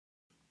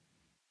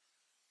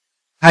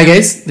Hi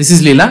guys, this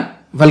is Leela.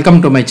 Welcome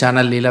to my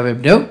channel Leela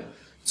WebDev.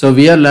 So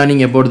we are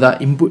learning about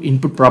the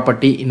input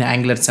property in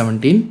Angular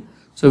 17.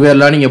 So we are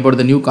learning about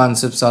the new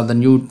concepts or the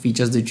new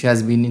features which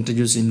has been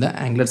introduced in the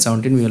Angular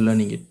 17. We are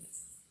learning it.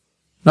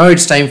 Now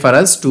it's time for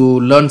us to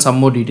learn some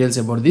more details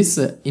about this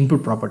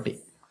input property.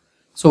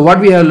 So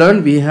what we have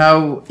learned, we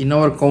have in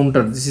our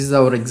counter, this is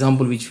our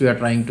example which we are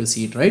trying to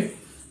see it, right?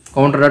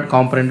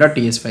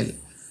 Counter.component.ts file.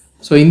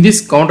 So in this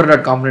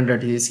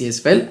counter.component.ts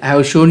file, I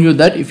have shown you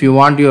that if you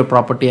want your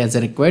property as a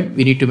required,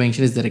 we need to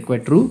mention is the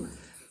required true.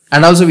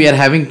 And also we are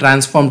having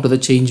transform to the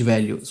change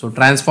value. So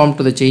transform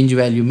to the change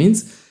value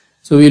means,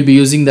 so we will be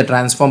using the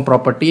transform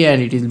property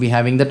and it will be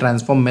having the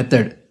transform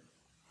method.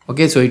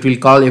 Okay, so it will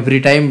call every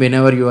time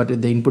whenever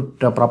the input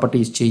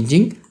property is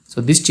changing.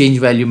 So this change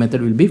value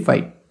method will be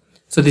fine.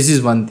 So this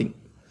is one thing.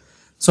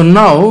 So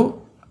now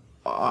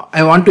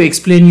I want to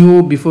explain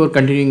you before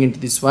continuing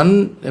into this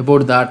one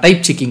about the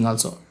type checking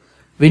also.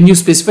 When you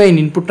specify an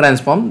input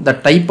transform, the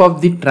type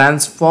of the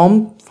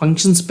transform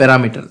functions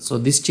parameter. So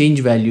this change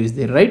value is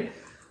there, right?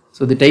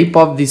 So the type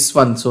of this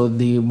one, so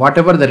the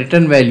whatever the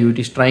return value it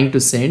is trying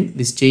to send,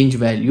 this change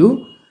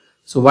value.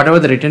 So whatever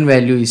the return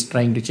value is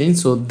trying to change,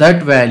 so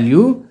that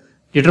value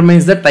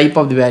determines the type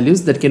of the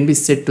values that can be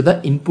set to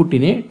the input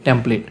in a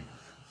template.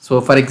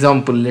 So for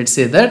example, let's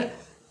say that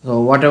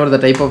whatever the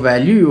type of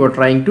value you are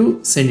trying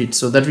to send it,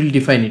 so that will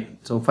define it.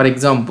 So for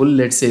example,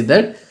 let's say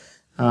that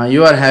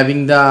you are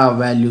having the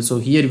value. So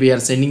here we are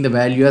sending the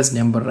value as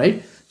number,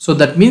 right? So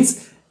that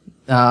means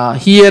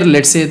here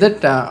let's say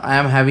that I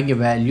am having a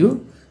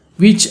value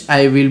which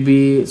I will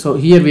be, so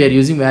here we are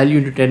using value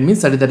into 10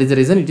 means that is the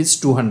reason it is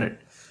 200.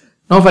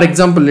 Now for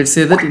example, let's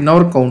say that in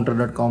our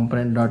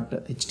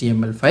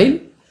counter.component.html file,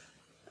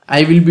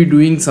 I will be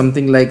doing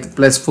something like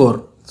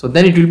 +4. So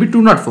then it will be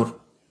 204.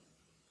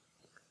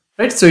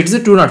 Right? So it is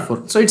a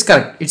 204. So it's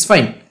correct. It's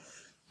fine.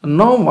 So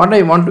now what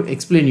I want to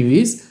explain you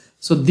is,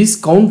 so this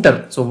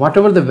counter, so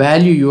whatever the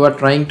value you are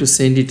trying to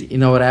send it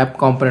in our app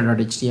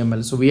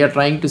component.html. So we are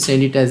trying to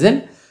send it as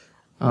an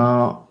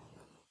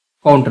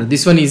counter.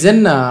 This one is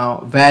an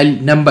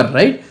number,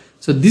 right?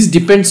 So this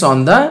depends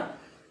on the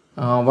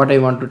what I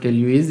want to tell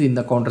you is in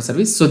the counter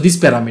service. So this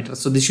parameter.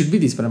 So this should be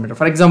this parameter.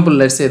 For example,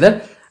 let's say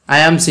that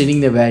I am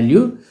sending the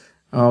value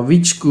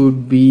which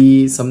could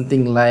be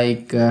something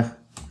like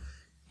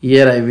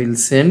here I will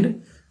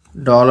send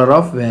dollar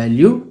of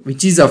value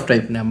which is of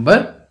type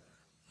number.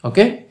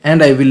 Okay,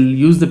 and I will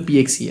use the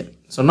px here.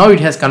 So now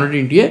it has converted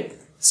into a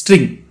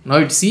string. Now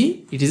it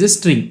is a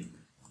string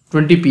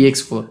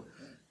 20px4.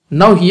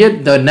 Now here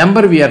the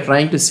number we are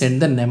trying to send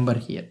the number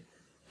here,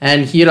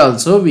 and here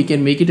also we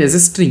can make it as a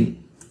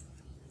string.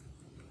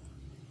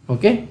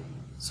 Okay,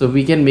 so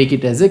we can make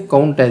it as a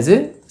count as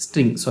a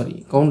string,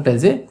 count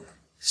as a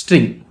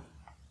string,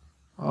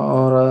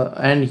 or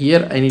and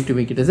here I need to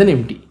make it as an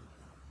empty.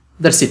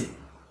 That's it.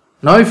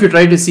 Now if you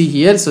try to see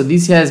here, so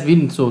this has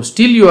been, so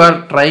still you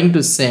are trying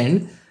to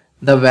send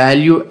the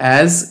value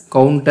as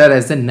counter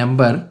as a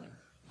number.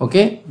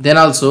 Okay, then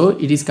also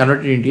it is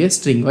converted into a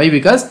string. Why?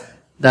 Because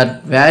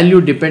that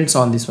value depends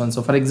on this one.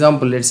 So for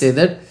example, let's say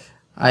that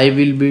I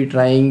will be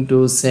trying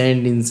to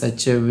send in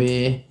such a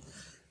way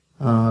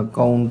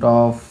count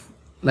of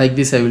like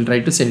this, I will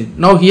try to send it.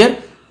 Now here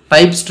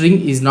type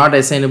string is not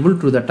assignable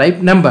to the type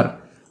number,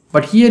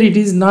 but here it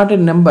is not a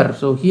number.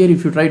 So here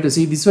if you try to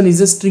see, this one is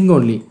a string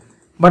only,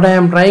 but I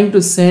am trying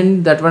to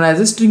send that one as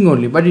a string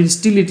only, but it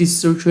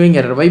is showing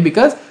error. Why?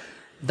 Because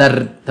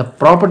the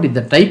property,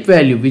 the type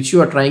value which you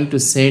are trying to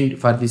send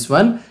for this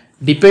one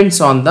depends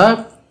on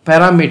the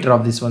parameter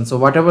of this one. So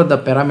whatever the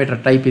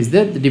parameter type is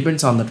there, it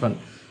depends on that one.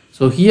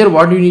 So here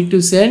what you need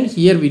to send,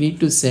 here we need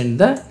to send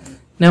the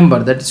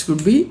number, that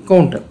should be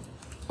counter.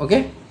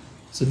 Okay,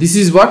 so this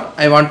is what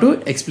I want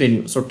to explain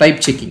you. So type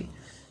checking.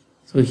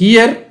 So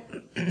here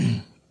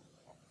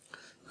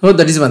so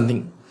that is one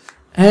thing.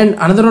 And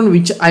another one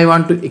which I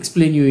want to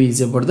explain you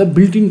is about the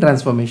built-in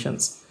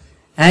transformations.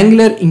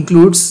 Angular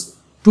includes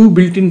two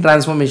built-in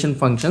transformation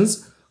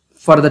functions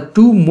for the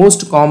two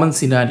most common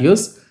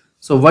scenarios.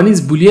 So one is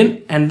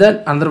boolean and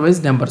the other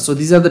is number. So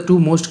these are the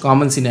two most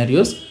common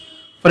scenarios.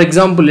 For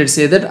example, let's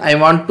say that I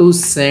want to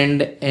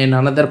send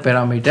another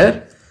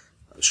parameter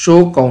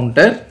show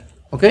counter,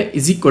 okay,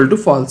 is equal to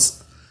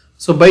false.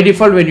 So by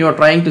default when you are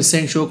trying to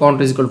send show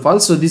counter is equal to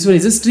false, so this one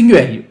is a string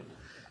value.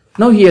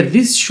 Now here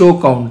this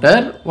show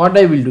counter, what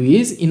I will do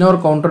is in our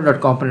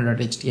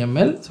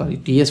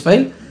counter.component.html, TS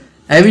file,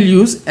 I will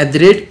use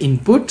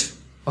 @input,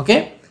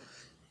 okay,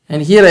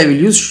 and here I will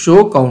use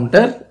show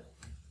counter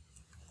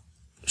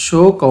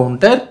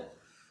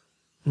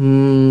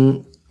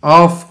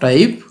of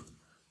type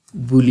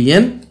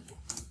boolean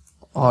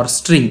or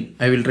string.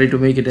 I will try to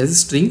make it as a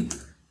string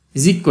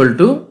is equal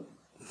to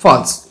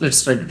false.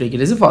 Let's try to take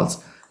it as a false.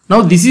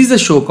 Now this is the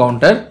show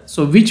counter,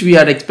 so which we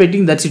are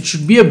expecting that it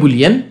should be a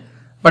boolean,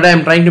 but I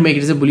am trying to make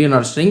it as a boolean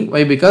or string.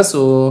 Why? Because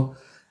so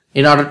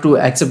in order to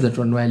accept that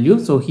one value,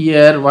 so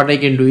here what I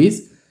can do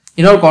is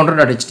in our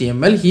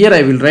counter.html, here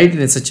I will write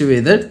in such a way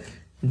that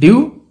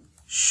div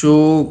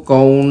show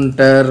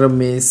counter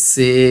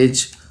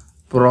message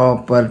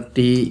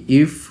property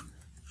if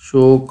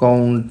show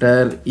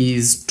counter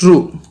is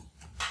true.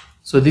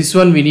 So this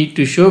one we need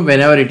to show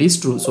whenever it is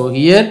true. So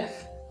here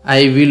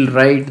I will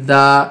write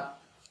the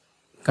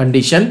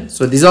condition.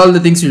 So these are all the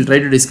things we'll try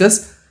to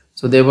discuss.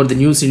 So they about the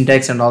new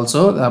syntax and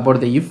also about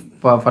the if.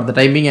 For the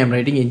time being I am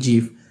writing ng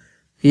if.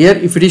 Here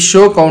if it is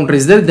show counter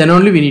is there, then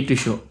only we need to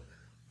show.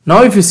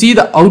 Now if you see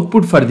the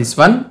output for this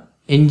one,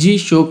 ng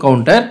show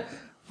counter,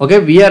 okay,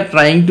 we are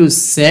trying to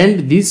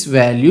send this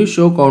value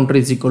show counter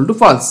is equal to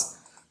false.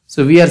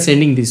 So we are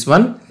sending this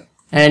one,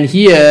 and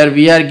here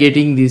we are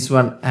getting this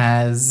one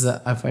as,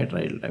 if I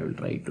will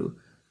try to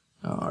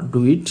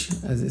do it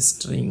as a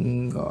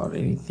string or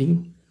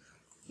anything,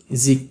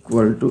 is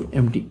equal to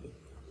empty.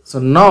 So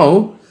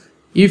now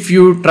if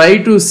you try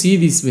to see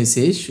this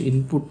message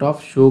input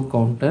of show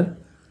counter,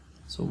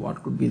 so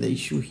what could be the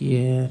issue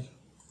here?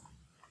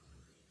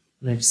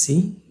 Let's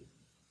see,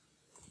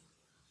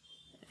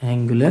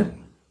 Angular,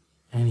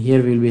 and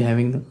here we will be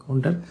having the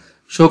counter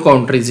show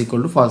counter is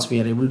equal to false.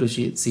 We are able to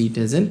see it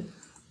as in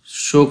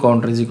show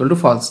counter is equal to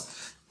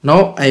false.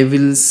 Now I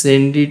will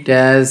send it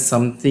as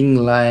something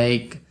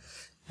like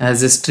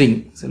as a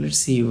string. So let's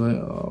see,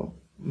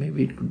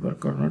 maybe it could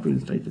work or not. We'll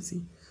try to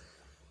see.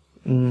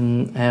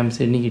 I am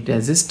sending it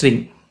as a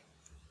string.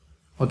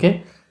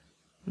 Okay,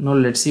 now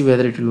let's see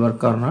whether it will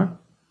work or not.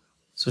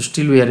 So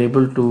still we are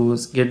able to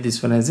get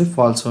this one as a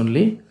false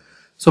only.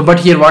 So but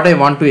here what I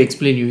want to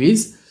explain you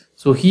is,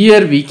 so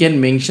here we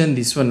can mention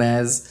this one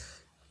as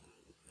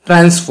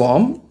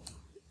transform,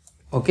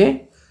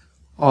 okay,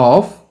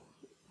 of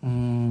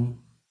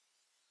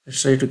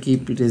let's try to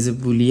keep it as a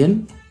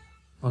boolean,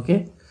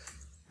 okay,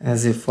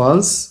 as a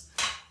false,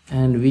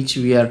 and which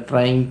we are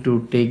trying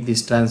to take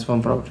this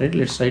transform property, right?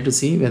 Let's try to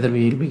see whether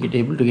we will be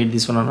able to get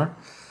this one or not.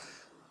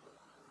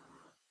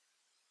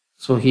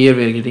 So here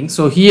we are getting,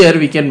 so here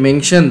we can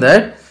mention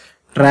that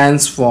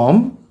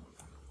transform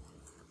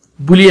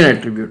boolean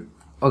attribute,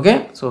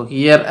 okay. So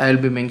here I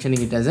will be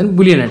mentioning it as a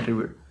boolean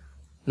attribute.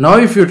 Now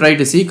if you try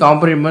to see,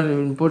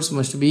 component inputs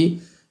must be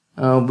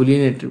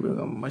boolean attribute,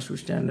 must be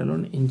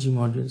standalone ng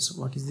modules.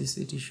 What is this?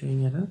 It is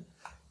showing error.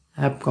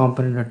 App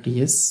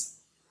component.ts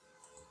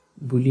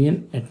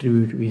boolean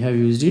attribute, we have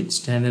used it,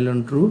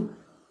 standalone true,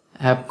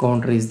 app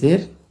counter is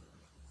there.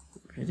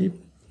 Very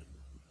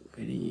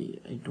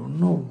I don't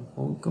know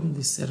how come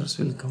these errors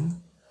will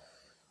come.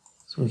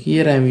 So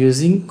here I am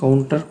using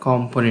counter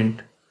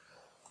component,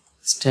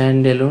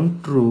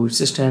 standalone true, it's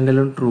a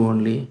standalone true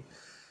only.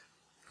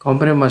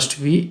 Component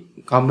must be,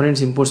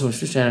 components imports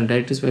must be standard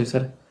directories by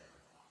sir.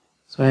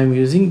 So I am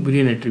using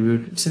boolean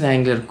attribute, it's an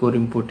Angular core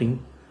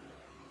importing.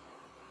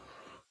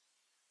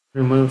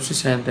 Remove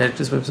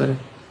directories by sir.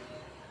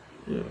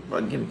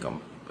 Again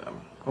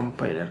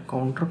compiler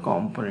counter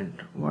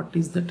component. What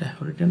is that I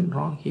have written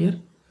wrong here?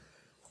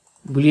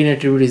 Boolean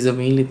attribute is the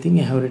mainly thing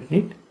I have written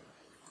it,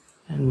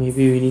 and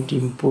maybe we need to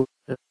import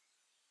the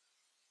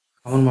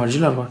common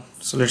module or what.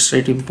 So let's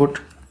try to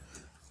import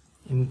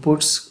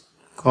imports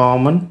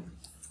common,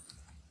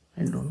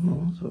 I don't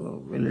know.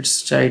 So well,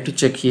 let's try to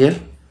check here.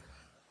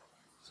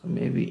 So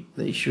maybe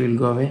the issue will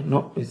go away.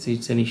 No,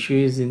 it's an issue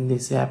is in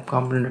this app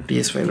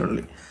component.ts file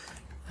only,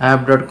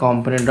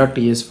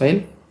 app.component.ts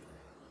file.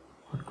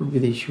 What could be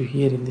the issue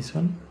here in this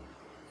one?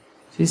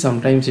 See,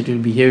 sometimes it will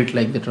behave it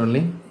like that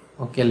only.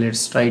 Okay,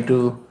 let's try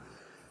to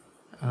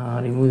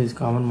remove this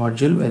common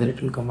module, whether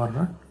it will come or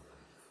not.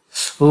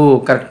 Oh,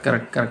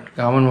 correct.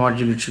 Common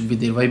module, it should be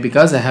there. Why?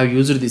 Because I have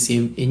used this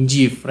ng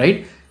if,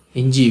 right?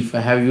 Ng if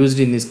I have used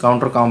in this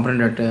counter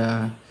component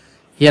that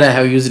here I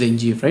have used ng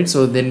if, right?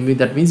 So then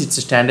that means it's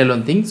a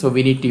standalone thing. So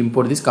we need to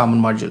import this common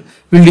module.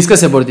 We'll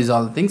discuss about these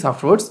all things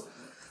afterwards.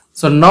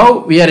 So now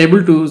we are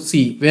able to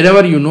see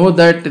wherever you know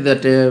that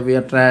we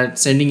are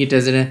sending it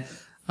as a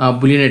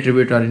boolean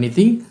attribute or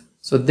anything.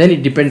 So then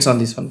it depends on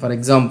this one. For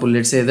example,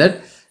 let's say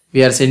that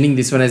we are sending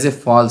this one as a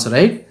false,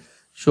 right?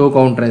 Show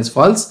counter as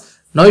false.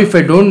 Now if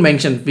I don't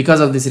mention,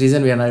 because of this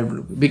reason we are not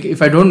able to,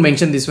 if I don't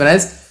mention this one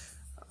as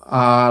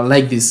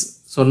like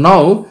this, so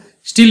now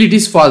still it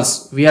is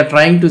false. We are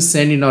trying to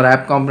send in our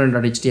app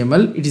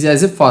component.html, it is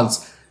as a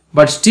false,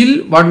 but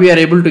still what we are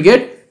able to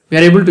get, we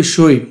are able to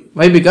show it.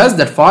 Why? Because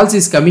that false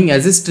is coming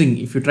as a string.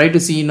 If you try to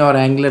see in our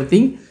Angular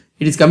thing,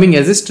 it is coming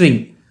as a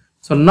string.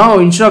 So now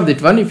instead of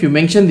that one, if you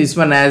mention this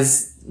one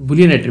as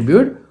boolean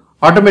attribute,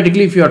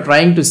 automatically if you are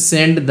trying to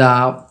send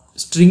the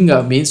string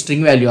main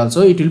string value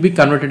also, it will be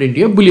converted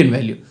into a boolean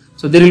value.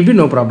 So there will be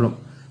no problem.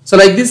 So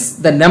like this,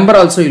 the number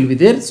also will be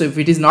there. So if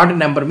it is not a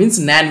number, means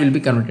nan will be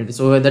converted.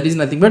 So that is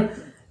nothing but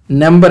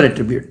number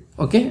attribute.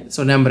 Okay,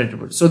 so number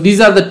attribute. So these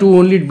are the two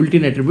only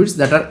built-in attributes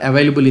that are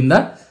available in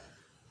the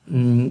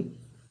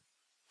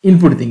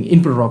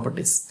input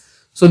properties.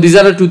 So these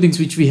are the two things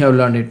which we have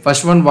learned it.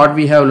 First one, what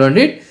we have learned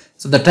it,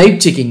 so the type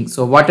checking.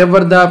 So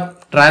whatever the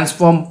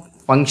transform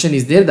function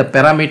is there, the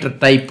parameter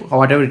type,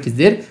 whatever it is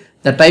there,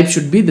 the type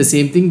should be the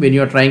same thing when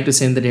you are trying to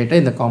send the data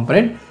in the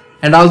component.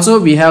 And also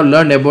we have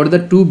learned about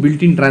the two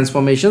built-in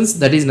transformations,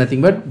 that is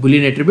nothing but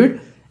boolean attribute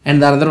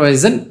and the other one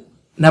is a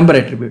number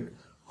attribute.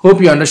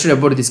 Hope you understood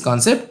about this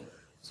concept.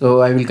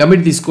 So I will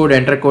commit this code,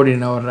 enter code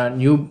in our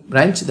new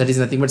branch, that is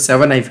nothing but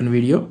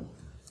 7-video.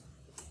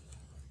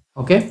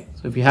 Okay,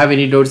 so if you have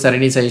any doubts or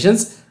any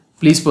suggestions,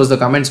 please post the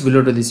comments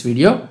below to this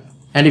video.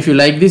 And if you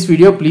like this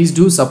video, please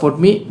do support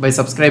me by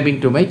subscribing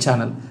to my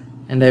channel.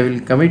 And I will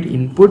commit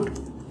input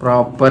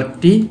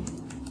property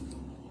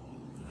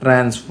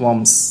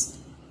transforms.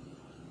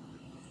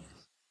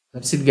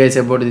 That's it guys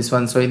about this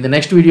one. So in the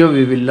next video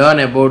we will learn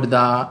about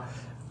the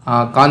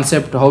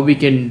concept how we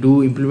can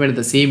implement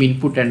the same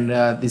input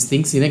and these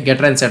things in a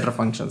getter and setter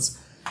functions.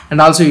 And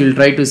also you will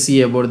try to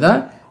see about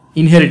the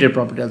inherited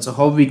property, also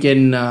how we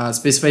can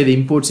specify the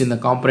inputs in the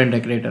component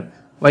decorator,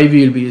 why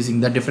we will be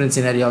using the different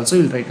scenario also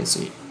you will try to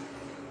see.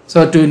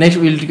 So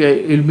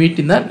we'll meet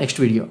in the next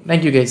video.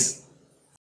 Thank you guys.